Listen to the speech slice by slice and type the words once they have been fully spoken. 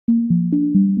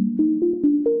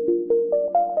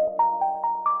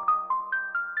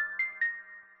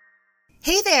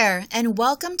there, and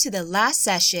welcome to the last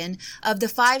session of the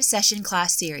 5-session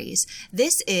class series.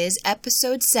 This is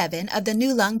episode 7 of the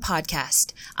New Lung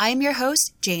podcast. I am your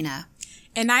host, Jaina.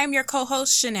 And I am your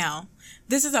co-host, Chanell.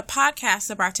 This is a podcast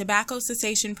of our tobacco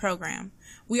cessation program.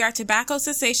 We are tobacco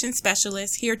cessation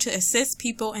specialists here to assist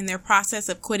people in their process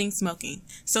of quitting smoking.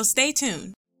 So stay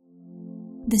tuned.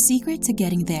 The secret to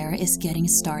getting there is getting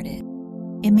started.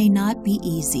 It may not be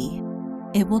easy.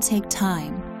 It will take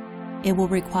time. It will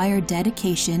require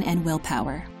dedication and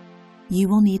willpower. You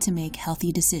will need to make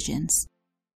healthy decisions.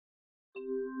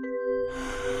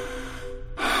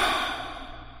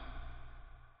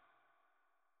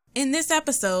 In this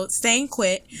episode, Staying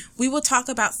Quit, we will talk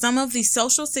about some of the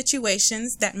social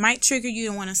situations that might trigger you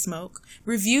to want to smoke,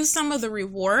 review some of the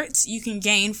rewards you can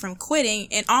gain from quitting,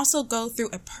 and also go through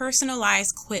a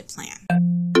personalized quit plan.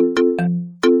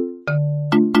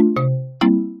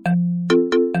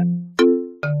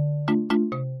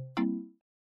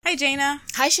 Hi, Jaina.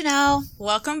 Hi, Chanell.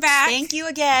 Welcome back. Thank you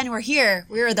again. We're here.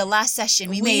 We're the last session.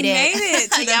 We made it. We made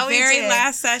it to the very did.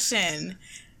 last session.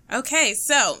 Okay,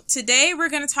 so today we're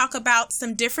going to talk about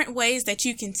some different ways that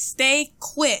you can stay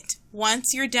quit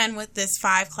once you're done with this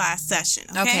 5-class session.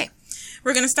 Okay.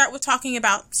 We're going to start with talking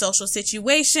about social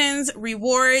situations,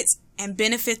 rewards, and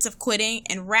benefits of quitting,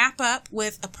 and wrap up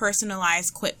with a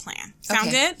personalized quit plan.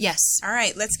 Sound good? Yes. All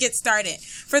right, let's get started.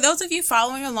 For those of you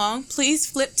following along, please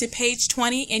flip to page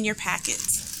 20 in your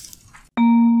packets.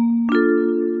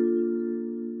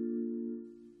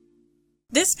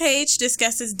 This page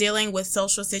discusses dealing with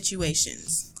social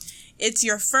situations. It's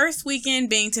your first weekend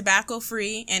being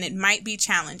tobacco-free, and it might be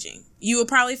challenging. You will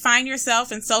probably find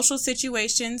yourself in social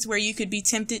situations where you could be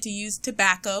tempted to use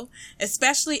tobacco,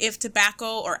 especially if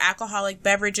tobacco or alcoholic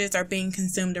beverages are being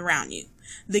consumed around you.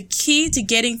 The key to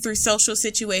getting through social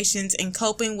situations and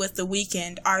coping with the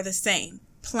weekend are the same.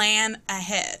 Plan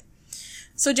ahead.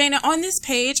 So, Jaina, on this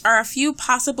page are a few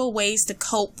possible ways to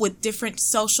cope with different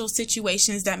social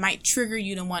situations that might trigger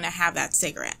you to want to have that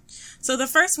cigarette. So the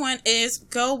first one is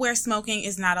go where smoking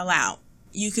is not allowed.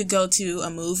 You could go to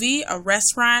a movie, a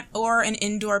restaurant, or an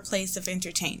indoor place of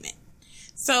entertainment.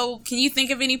 So can you think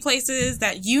of any places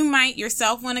that you might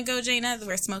yourself want to go, Jaina,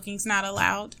 where smoking's not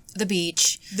allowed? The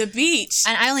beach. The beach.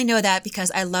 And I only know that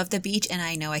because I love the beach and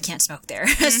I know I can't smoke there.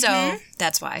 So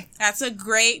that's why. That's a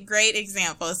great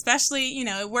example. Especially,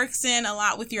 it works in a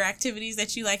lot with your activities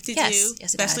that you like to do. Yes,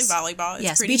 especially volleyball. It's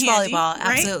yes, pretty beach handy, volleyball.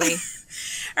 Right? Absolutely.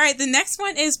 All right, the next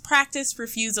one is practice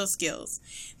refusal skills.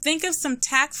 Think of some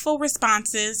tactful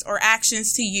responses or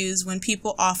actions to use when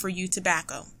people offer you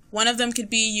tobacco. One of them could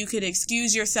be you could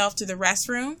excuse yourself to the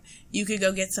restroom, you could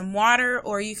go get some water,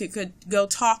 or you could go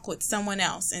talk with someone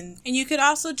else. And you could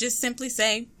also just simply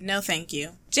say, no thank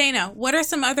you. Jaina, what are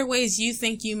some other ways you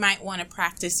think you might want to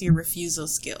practice your refusal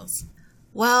skills?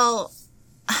 Well,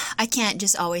 I can't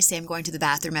just always say I'm going to the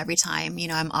bathroom every time,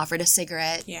 I'm offered a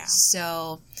cigarette. Yeah.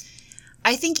 So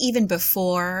I think even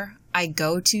before I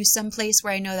go to some place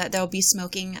where I know that there'll be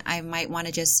smoking, I might want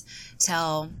to just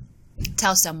tell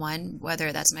someone,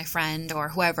 whether that's my friend or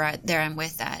whoever there I'm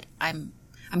with, that I'm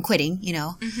quitting,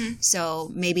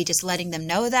 So maybe just letting them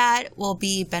know that will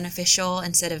be beneficial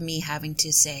instead of me having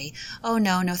to say, oh,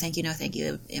 no, thank you, no, thank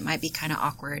you. It might be kind of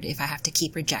awkward if I have to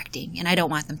keep rejecting. And I don't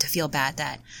want them to feel bad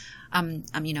that I'm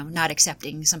not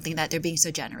accepting something that they're being so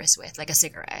generous with, like a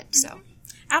cigarette. So.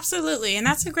 Absolutely. And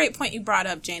that's a great point you brought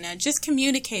up, Jaina. Just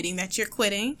communicating that you're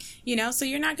quitting, so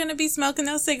you're not going to be smoking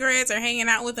those cigarettes or hanging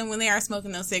out with them when they are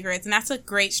smoking those cigarettes. And that's a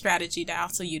great strategy to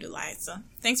also utilize. So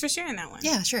thanks for sharing that one.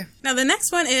 Yeah, sure. Now, the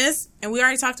next one is, and we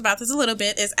already talked about this a little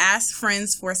bit, is ask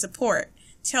friends for support.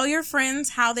 Tell your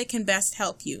friends how they can best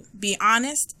help you. Be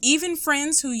honest. Even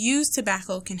friends who use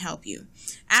tobacco can help you.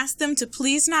 Ask them to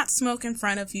please not smoke in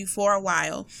front of you for a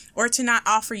while or to not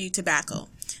offer you tobacco.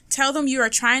 Tell them you are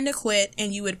trying to quit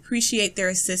and you would appreciate their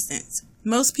assistance.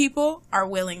 Most people are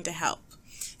willing to help.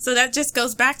 So that just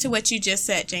goes back to what you just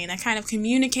said, Jaina, kind of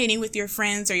communicating with your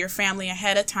friends or your family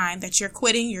ahead of time that you're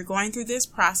quitting, you're going through this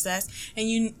process, and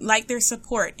you like their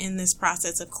support in this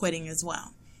process of quitting as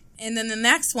well. And then the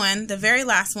next one, the very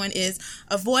last one, is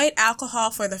avoid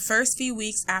alcohol for the first few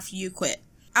weeks after you quit.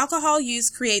 Alcohol use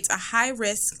creates a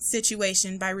high-risk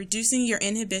situation by reducing your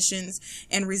inhibitions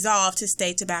and resolve to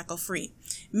stay tobacco-free.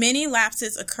 Many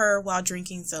lapses occur while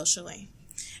drinking socially.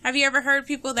 Have you ever heard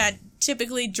people that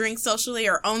typically drink socially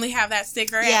or only have that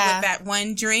cigarette with that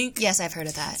one drink? Yes, I've heard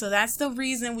of that. So that's the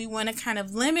reason we want to kind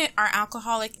of limit our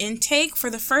alcoholic intake for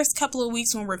the first couple of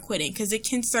weeks when we're quitting, because it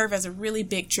can serve as a really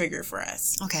big trigger for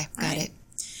us. Okay, got it.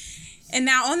 And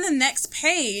now on the next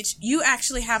page, you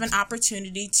actually have an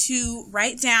opportunity to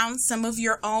write down some of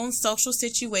your own social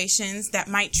situations that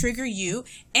might trigger you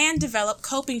and develop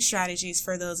coping strategies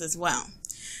for those as well.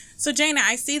 So Jaina,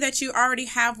 I see that you already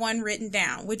have one written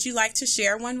down. Would you like to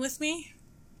share one with me?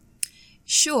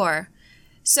 Sure.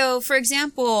 So for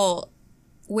example,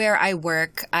 where I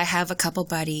work, I have a couple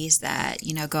buddies that,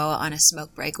 go on a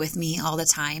smoke break with me all the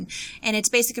time. And it's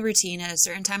basically routine at a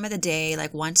certain time of the day,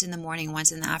 like once in the morning,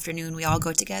 once in the afternoon, we all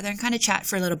go together and kind of chat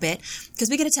for a little bit because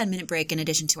we get a 10-minute break in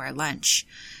addition to our lunch.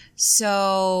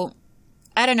 So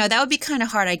I don't know, that would be kind of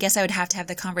hard. I guess I would have to have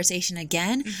the conversation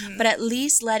again, but at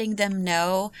least letting them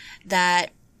know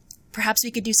that perhaps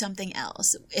we could do something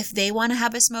else. If they want to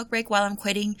have a smoke break while I'm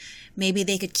quitting, maybe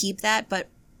they could keep that, but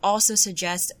also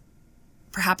suggest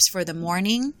perhaps for the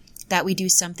morning that we do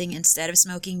something instead of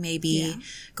smoking, maybe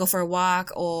go for a walk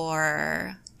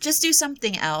or just do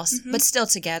something else, but still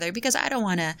together, because I don't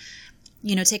want to,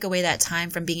 take away that time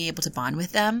from being able to bond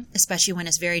with them, especially when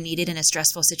it's very needed in a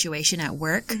stressful situation at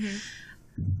work.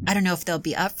 I don't know if they'll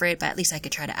be up for it, but at least I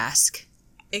could try to ask.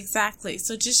 Exactly.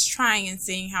 So just trying and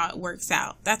seeing how it works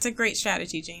out. That's a great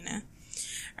strategy, Jaina.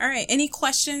 All right. Any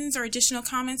questions or additional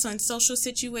comments on social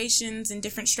situations and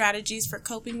different strategies for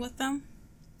coping with them?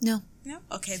 No. No?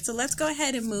 Okay, so let's go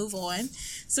ahead and move on.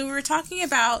 So we were talking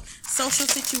about social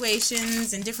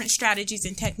situations and different strategies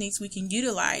and techniques we can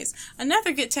utilize.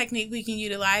 Another good technique we can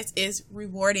utilize is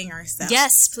rewarding ourselves.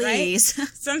 Yes, please. Right?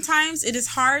 Sometimes it is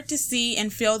hard to see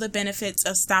and feel the benefits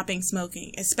of stopping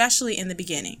smoking, especially in the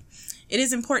beginning. It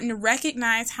is important to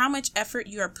recognize how much effort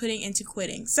you are putting into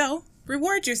quitting. So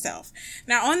reward yourself.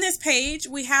 Now on this page,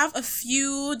 we have a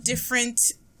few different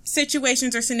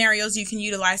situations or scenarios you can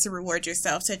utilize to reward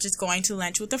yourself, such as going to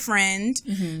lunch with a friend,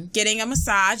 getting a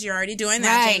massage. You're already doing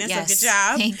that, right, Jaina, yes. so good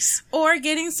job. Thanks. Or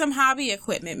getting some hobby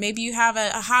equipment. Maybe you have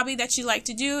a hobby that you like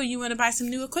to do and you want to buy some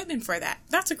new equipment for that.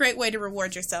 That's a great way to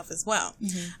reward yourself as well.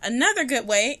 Another good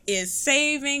way is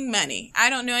saving money.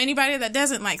 I don't know anybody that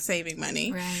doesn't like saving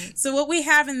money. Right. So what we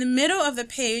have in the middle of the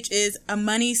page is a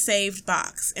money saved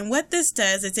box. And what this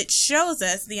does is it shows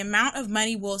us the amount of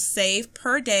money we'll save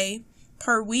per day,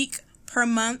 per week, per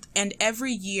month, and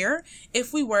every year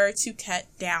if we were to cut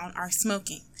down our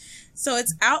smoking. So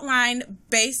it's outlined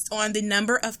based on the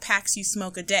number of packs you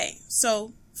smoke a day.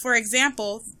 So, for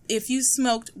example, if you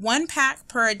smoked 1 pack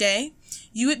per day,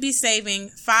 you would be saving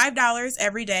 $5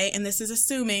 every day, and this is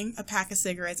assuming a pack of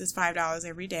cigarettes is $5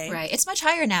 every day. Right. It's much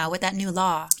higher now with that new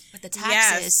law, with the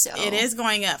taxes. Yes, so. it is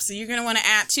going up. So you're going to want to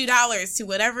add $2 to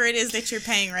whatever it is that you're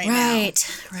paying right now.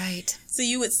 Right. So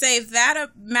you would save that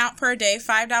amount per day,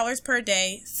 $5 per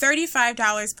day,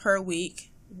 $35 per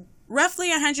week, roughly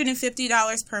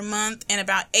 $150 per month, and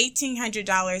about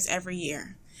 $1,800 every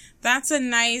year. That's a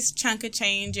nice chunk of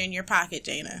change in your pocket,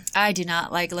 Jaina. I do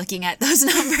not like looking at those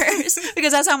numbers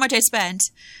because that's how much I spent.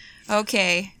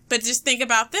 Okay. But just think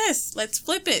about this. Let's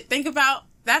flip it. Think about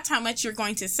that's how much you're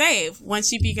going to save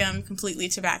once you become completely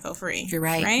tobacco free. You're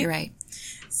right.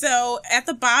 So at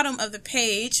the bottom of the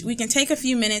page, we can take a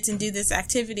few minutes and do this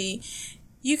activity.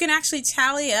 You can actually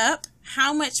tally up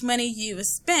how much money you have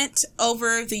spent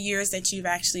over the years that you've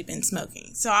actually been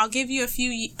smoking. So I'll give you a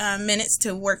few minutes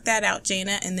to work that out,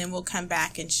 Jaina, and then we'll come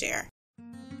back and share.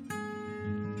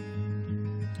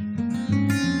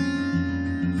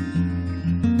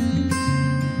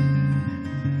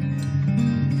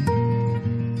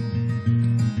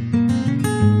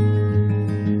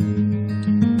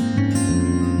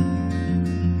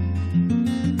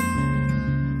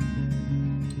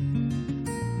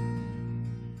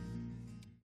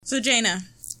 So, Jaina,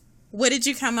 what did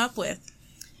you come up with?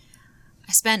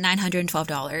 I spent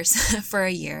 $912 for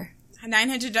a year.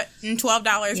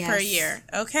 $912 per year.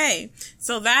 Okay.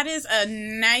 So that is a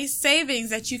nice savings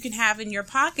that you can have in your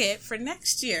pocket for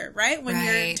next year, right? When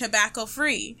you're tobacco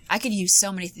free. I could use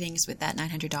so many things with that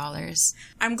 $900.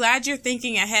 I'm glad you're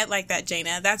thinking ahead like that,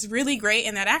 Jaina. That's really great.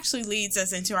 And that actually leads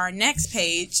us into our next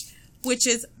page, which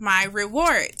is my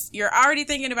rewards. You're already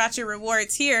thinking about your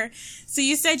rewards here. So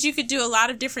you said you could do a lot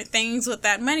of different things with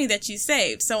that money that you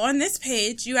saved. So on this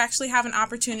page, you actually have an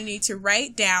opportunity to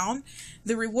write down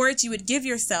the rewards you would give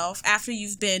yourself after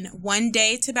you've been 1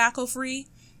 day tobacco free,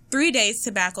 3 days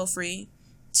tobacco free,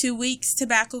 2 weeks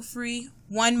tobacco free,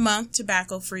 1 month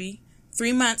tobacco free,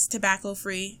 3 months tobacco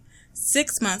free,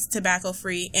 6 months tobacco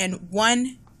free, and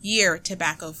 1 year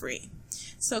tobacco free.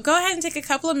 So go ahead and take a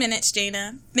couple of minutes,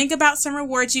 Jaina. Think about some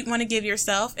rewards you want to give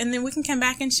yourself, and then we can come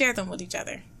back and share them with each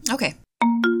other. Okay.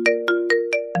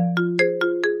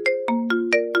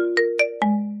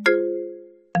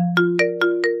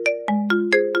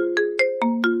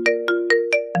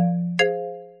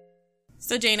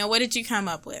 So, Jaina, what did you come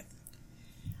up with?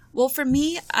 Well, for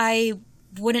me, I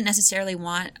wouldn't necessarily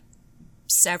want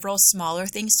several smaller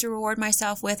things to reward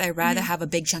myself with. I'd rather have a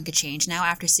big chunk of change. Now,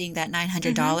 after seeing that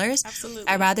 $900, Absolutely.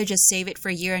 I'd rather just save it for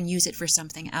a year and use it for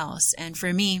something else. And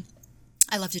for me,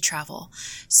 I love to travel.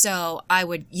 So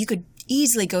you could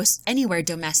easily go anywhere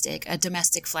domestic, a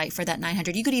domestic flight for that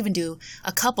 $900. You could even do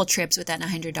a couple trips with that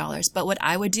 $900. But what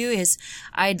I would do is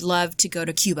I'd love to go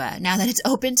to Cuba now that it's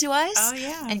open to us. Oh,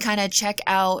 yeah. And kind of check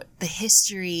out the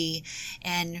history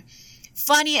and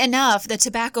funny enough, the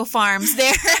tobacco farms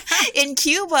there in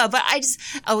Cuba. But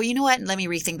you know what? Let me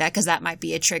rethink that because that might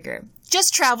be a trigger.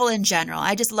 Just travel in general.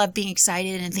 I just love being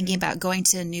excited and thinking about going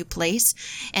to a new place.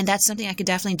 And that's something I could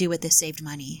definitely do with this saved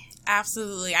money.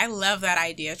 Absolutely. I love that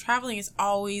idea. Traveling is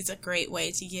always a great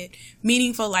way to get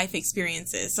meaningful life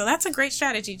experiences. So that's a great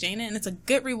strategy, Jaina, and it's a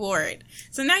good reward.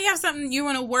 So now you have something you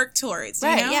want to work towards.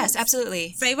 Right. You know? Yes,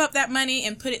 absolutely. Save up that money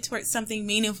and put it towards something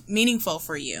meaningful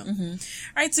for you. Mm-hmm. All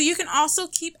right. So you can also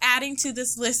keep adding to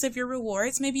this list of your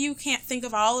rewards. Maybe you can't think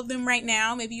of all of them right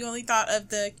now. Maybe you only thought of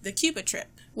the Cuba trip,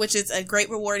 which is a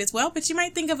great reward as well, but you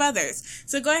might think of others.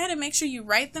 So go ahead and make sure you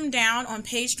write them down on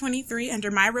page 23 under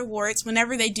My Rewards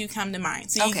whenever they do come to mind.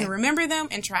 So you can remember them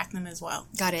and track them as well.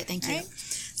 Got it. Thank you. Right?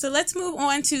 So let's move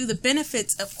on to the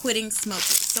benefits of quitting smoking.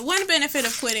 So one benefit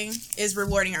of quitting is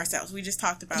rewarding ourselves. We just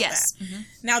talked about that. Mm-hmm.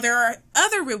 Now there are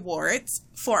other rewards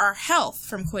for our health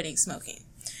from quitting smoking.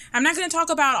 I'm not going to talk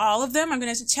about all of them. I'm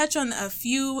going to touch on a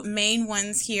few main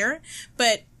ones here,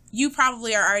 but you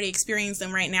probably are already experiencing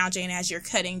them right now, Jane, as you're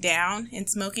cutting down and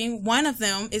smoking. One of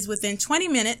them is within 20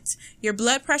 minutes, your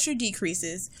blood pressure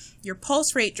decreases, your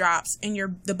pulse rate drops, and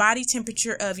the body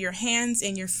temperature of your hands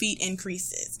and your feet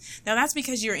increases. Now, that's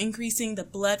because you're increasing the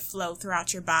blood flow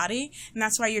throughout your body, and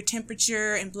that's why your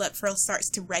temperature and blood flow starts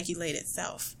to regulate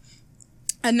itself.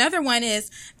 Another one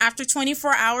is after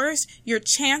 24 hours, your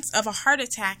chance of a heart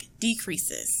attack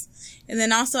decreases. And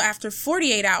then also after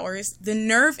 48 hours, the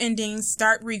nerve endings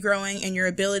start regrowing and your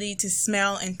ability to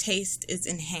smell and taste is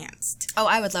enhanced. Oh,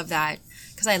 I would love that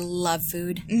because I love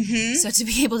food. Mm-hmm. So to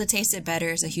be able to taste it better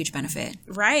is a huge benefit.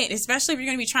 Right. Especially if you're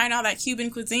going to be trying all that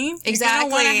Cuban cuisine. Exactly. You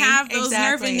don't want to have those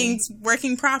nerve endings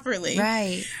working properly.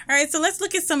 Right. All right. So let's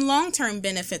look at some long-term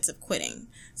benefits of quitting.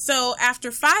 So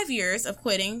after 5 years of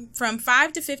quitting, from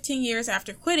 5 to 15 years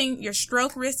after quitting, your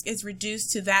stroke risk is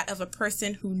reduced to that of a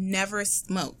person who never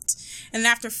smoked. And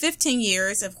after 15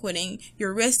 years of quitting,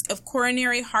 your risk of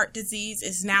coronary heart disease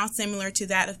is now similar to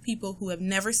that of people who have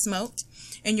never smoked,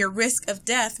 and your risk of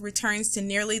death returns to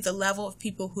nearly the level of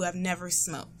people who have never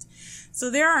smoked. So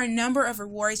there are a number of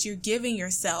rewards you're giving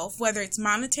yourself, whether it's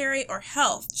monetary or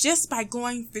health, just by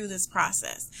going through this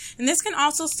process. And this can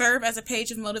also serve as a page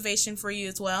of motivation for you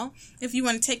as well. If you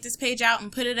want to take this page out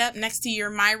and put it up next to your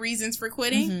My Reasons for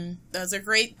Quitting, those are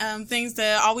great things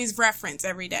to always reference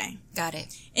every day. Got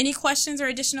it. Any questions or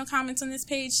additional comments on this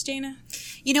page, Jaina?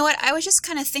 You know what? I was just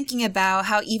kind of thinking about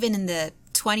how even in the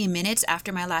 20 minutes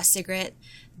after my last cigarette,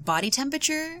 body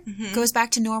temperature goes back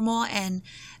to normal. And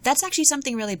that's actually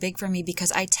something really big for me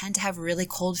because I tend to have really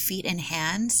cold feet and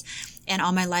hands. And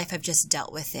all my life I've just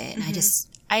dealt with it. And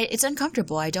it's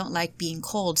uncomfortable. I don't like being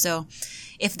cold. So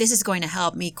if this is going to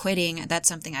help me quitting, that's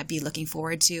something I'd be looking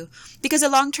forward to. Because the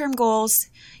long-term goals,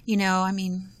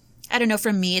 I don't know,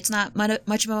 for me, it's not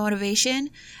much of a motivation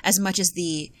as much as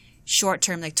the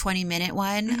short-term, like 20-minute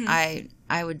one. I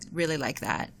would really like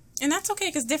that. And that's okay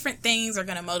because different things are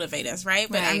going to motivate us, right?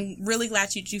 But I'm really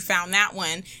glad you found that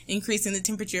one, increasing the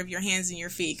temperature of your hands and your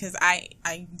feet, because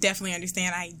I definitely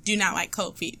understand. I do not like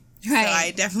cold feet. Right. So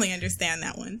I definitely understand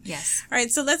that one. Yes. All right.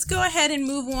 So let's go ahead and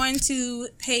move on to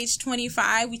page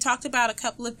 25. We talked about a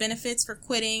couple of benefits for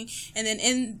quitting. And then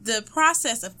in the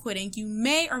process of quitting, you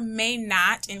may or may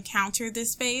not encounter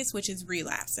this phase, which is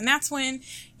relapse. And that's when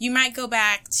you might go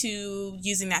back to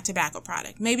using that tobacco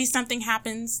product. Maybe something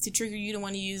happens to trigger you to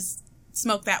want to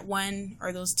smoke that one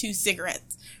or those two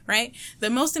cigarettes, right? The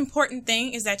most important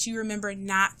thing is that you remember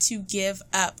not to give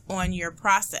up on your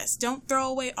process. Don't throw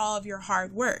away all of your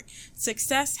hard work.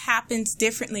 Success happens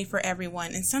differently for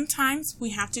everyone, and sometimes we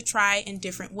have to try in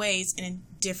different ways and in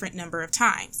different number of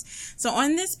times. So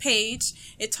on this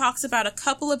page, it talks about a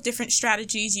couple of different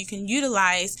strategies you can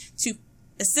utilize to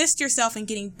assist yourself in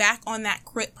getting back on that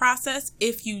quit process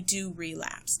if you do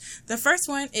relapse. The first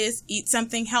one is eat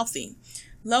something healthy.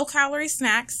 Low-calorie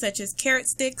snacks such as carrot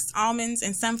sticks, almonds,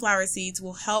 and sunflower seeds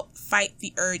will help fight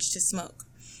the urge to smoke.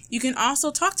 You can also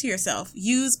talk to yourself.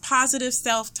 Use positive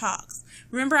self-talks.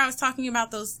 Remember I was talking about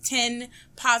those 10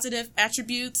 positive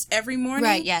attributes every morning?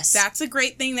 Right, yes. That's a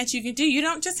great thing that you can do. You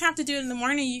don't just have to do it in the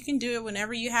morning. You can do it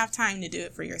whenever you have time to do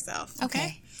it for yourself.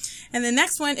 Okay. And the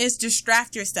next one is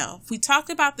distract yourself. We talked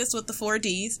about this with the 4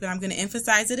 Ds, but I'm going to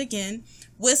emphasize it again.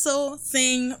 Whistle,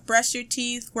 sing, brush your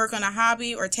teeth, work on a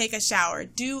hobby, or take a shower.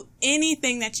 Do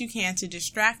anything that you can to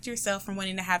distract yourself from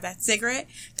wanting to have that cigarette,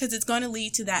 because it's going to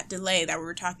lead to that delay that we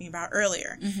were talking about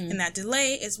earlier. And that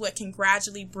delay is what can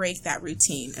gradually break that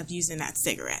routine of using that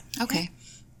cigarette. Okay.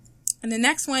 And the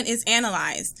next one is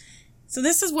analyze. So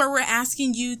this is where we're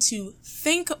asking you to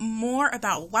think more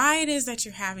about why it is that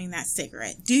you're having that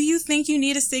cigarette. Do you think you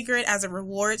need a cigarette as a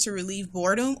reward to relieve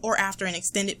boredom or after an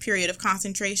extended period of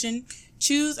concentration?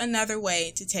 Choose another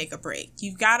way to take a break.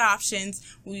 You've got options.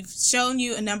 We've shown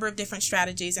you a number of different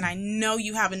strategies, and I know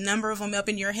you have a number of them up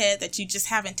in your head that you just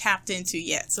haven't tapped into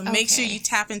yet. So make sure you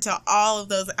tap into all of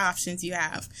those options you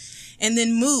have. And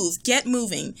then move. Get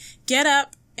moving. Get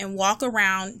up and walk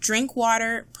around, drink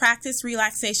water, practice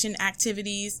relaxation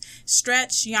activities,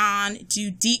 stretch, yawn, do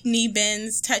deep knee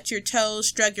bends, touch your toes,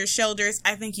 shrug your shoulders.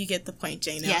 I think you get the point,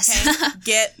 Jaina. Yes. Okay?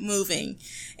 Get moving.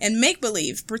 And make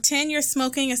believe. Pretend you're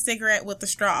smoking a cigarette with a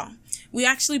straw. We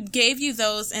actually gave you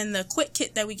those in the quit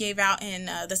kit that we gave out in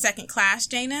the second class,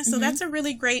 Jaina. So that's a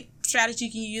really great strategy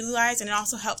you can utilize, and it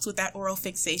also helps with that oral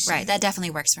fixation. Right. That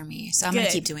definitely works for me. So I'm going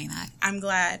to keep doing that. I'm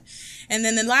glad. And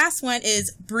then the last one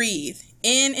is breathe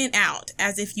in and out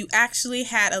as if you actually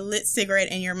had a lit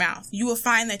cigarette in your mouth. You will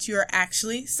find that you are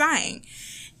actually sighing.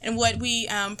 And what we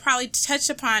probably touched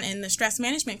upon in the stress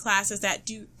management class is that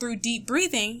through deep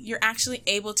breathing, you're actually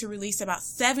able to release about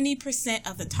 70%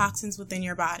 of the toxins within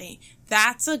your body.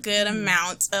 That's a good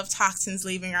amount of toxins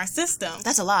leaving our system.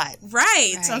 That's a lot.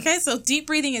 Right. Okay. So deep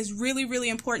breathing is really, really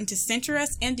important to center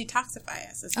us and detoxify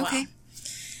us as well. Okay.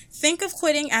 Think of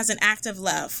quitting as an act of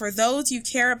love for those you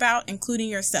care about, including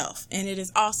yourself. And it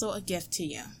is also a gift to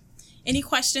you. Any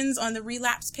questions on the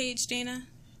relapse page, Jaina?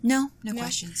 No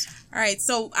questions. All right,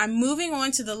 so I'm moving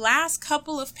on to the last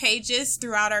couple of pages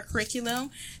throughout our curriculum.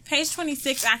 Page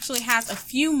 26 actually has a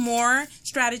few more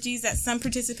strategies that some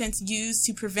participants use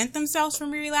to prevent themselves from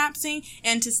relapsing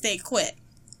and to stay quit.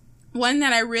 One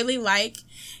that I really like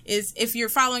is, if you're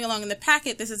following along in the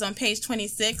packet, this is on page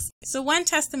 26. So one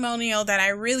testimonial that I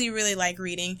really, really like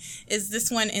reading is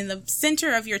this one in the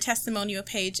center of your testimonial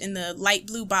page in the light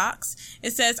blue box.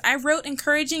 It says, I wrote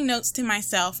encouraging notes to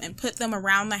myself and put them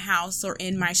around the house or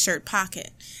in my shirt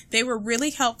pocket. They were really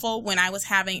helpful when I was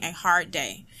having a hard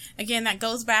day. Again, that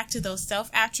goes back to those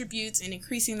self-attributes and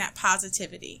increasing that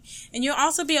positivity. And you'll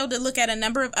also be able to look at a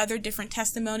number of other different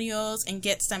testimonials and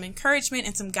get some encouragement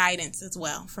and some guidance as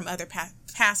well from other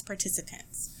past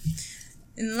participants.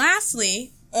 And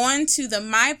lastly, on to the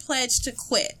My Pledge to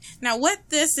Quit. Now, what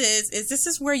this is this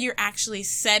is where you're actually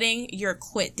setting your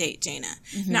quit date, Jaina.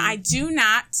 Now, I do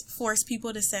not force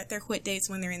people to set their quit dates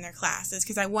when they're in their classes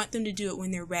because I want them to do it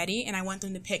when they're ready and I want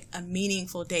them to pick a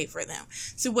meaningful date for them.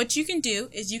 So what you can do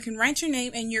is you can write your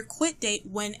name and your quit date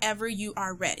whenever you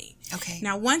are ready. Okay.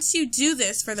 Now, once you do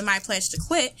this for the My Pledge to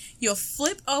Quit, you'll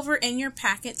flip over in your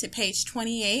packet to page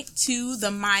 28 to the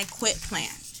My Quit Plan.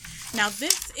 Now,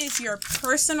 this is your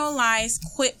personalized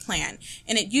quit plan,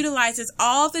 and it utilizes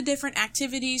all the different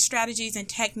activities, strategies, and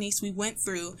techniques we went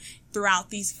throughout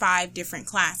these 5 different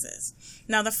classes.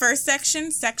 Now, the first section,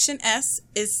 Section S,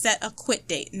 is set a quit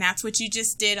date, and that's what you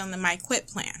just did on the My Quit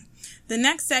Plan. The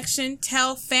next section,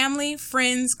 tell family,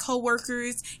 friends,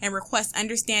 coworkers, and request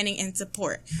understanding and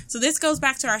support. So this goes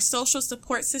back to our social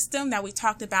support system that we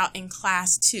talked about in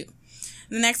class 2.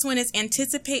 The next one is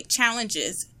anticipate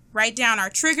challenges. Write down our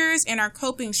triggers and our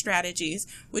coping strategies,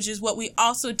 which is what we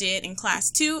also did in class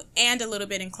 2 and a little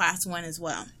bit in class 1 as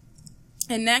well.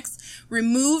 And next,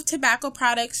 remove tobacco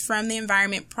products from the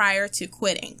environment prior to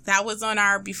quitting. That was on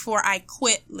our before I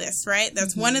quit list, right?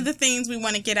 That's one of the things we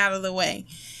want to get out of the way.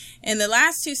 In the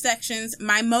last 2 sections,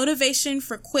 my motivation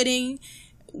for quitting,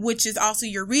 which is also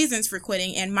your reasons for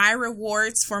quitting, and my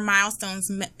rewards for milestones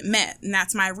met. And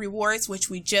that's my rewards, which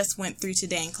we just went through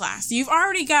today in class. So you've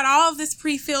already got all of this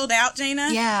pre-filled out,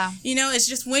 Jaina. Yeah. You know, it's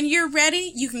just when you're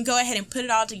ready, you can go ahead and put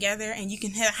it all together and you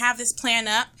can have this plan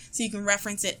up so you can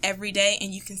reference it every day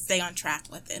and you can stay on track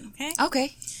with it, okay?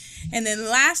 Okay. And then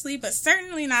lastly, but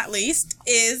certainly not least,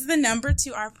 is the number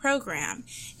to our program.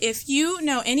 If you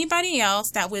know anybody else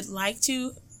that would like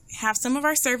to have some of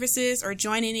our services or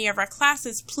join any of our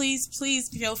classes, please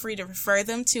feel free to refer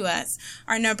them to us.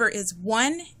 Our number is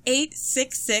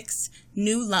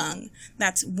 1-866-NEW-LUNG.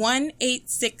 That's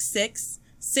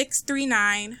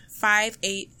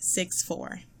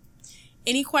 1-866-639-5864.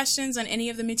 Any questions on any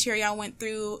of the material I went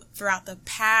throughout the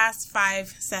past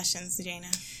 5 sessions,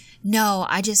 Jaina? No,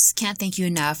 I just can't thank you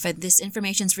enough. This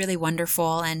information is really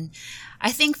wonderful. And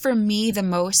I think for me, the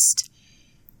most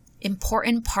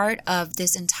important part of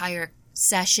this entire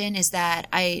session is that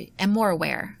I am more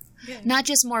aware. Yeah. Not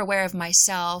just more aware of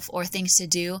myself or things to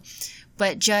do,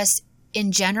 but just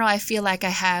in general, I feel like I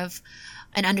have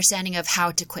an understanding of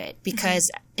how to quit.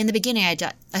 Because in the beginning, I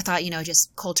thought,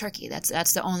 just cold turkey.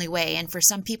 That's the only way. And for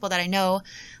some people that I know,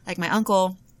 like my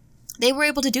uncle, they were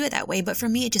able to do it that way. But for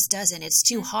me, it just doesn't. It's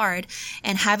too hard.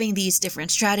 And having these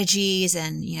different strategies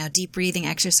and, deep breathing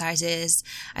exercises,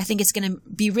 I think it's going to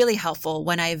be really helpful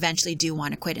when I eventually do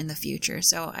want to quit in the future.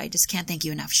 So I just can't thank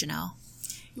you enough, Chanell.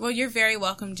 Well, you're very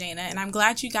welcome, Jaina, and I'm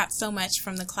glad you got so much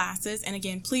from the classes. And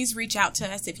again, please reach out to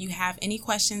us if you have any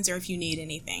questions or if you need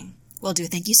anything. Will do.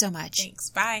 Thank you so much. Thanks.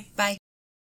 Bye. Bye.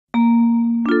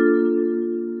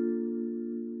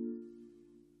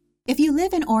 If you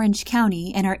live in Orange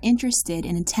County and are interested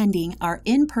in attending our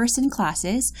in-person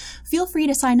classes, feel free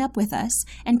to sign up with us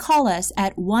and call us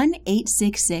at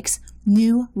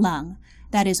 1-866-NEW-LUNG.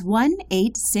 That is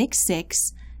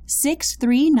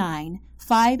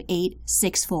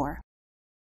 1-866-639-5864.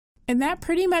 And that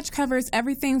pretty much covers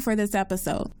everything for this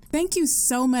episode. Thank you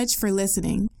so much for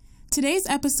listening. Today's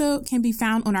episode can be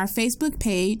found on our Facebook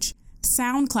page,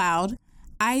 SoundCloud,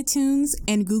 iTunes,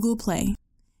 and Google Play.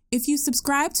 If you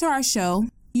subscribe to our show,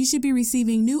 you should be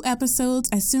receiving new episodes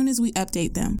as soon as we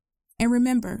update them. And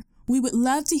remember, we would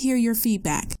love to hear your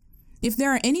feedback. If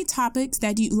there are any topics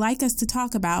that you'd like us to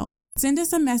talk about, send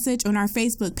us a message on our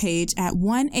Facebook page at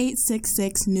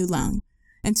 1-866-NEW-LUNG.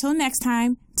 Until next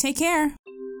time, take care.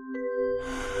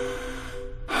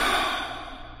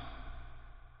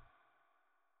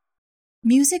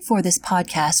 Music for this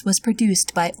podcast was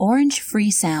produced by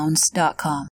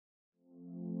orangefreesounds.com.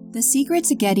 The secret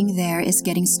to getting there is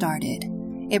getting started.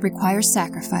 It requires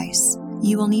sacrifice.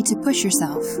 You will need to push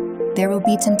yourself. There will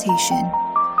be temptation.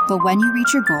 But when you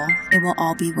reach your goal, it will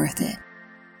all be worth it.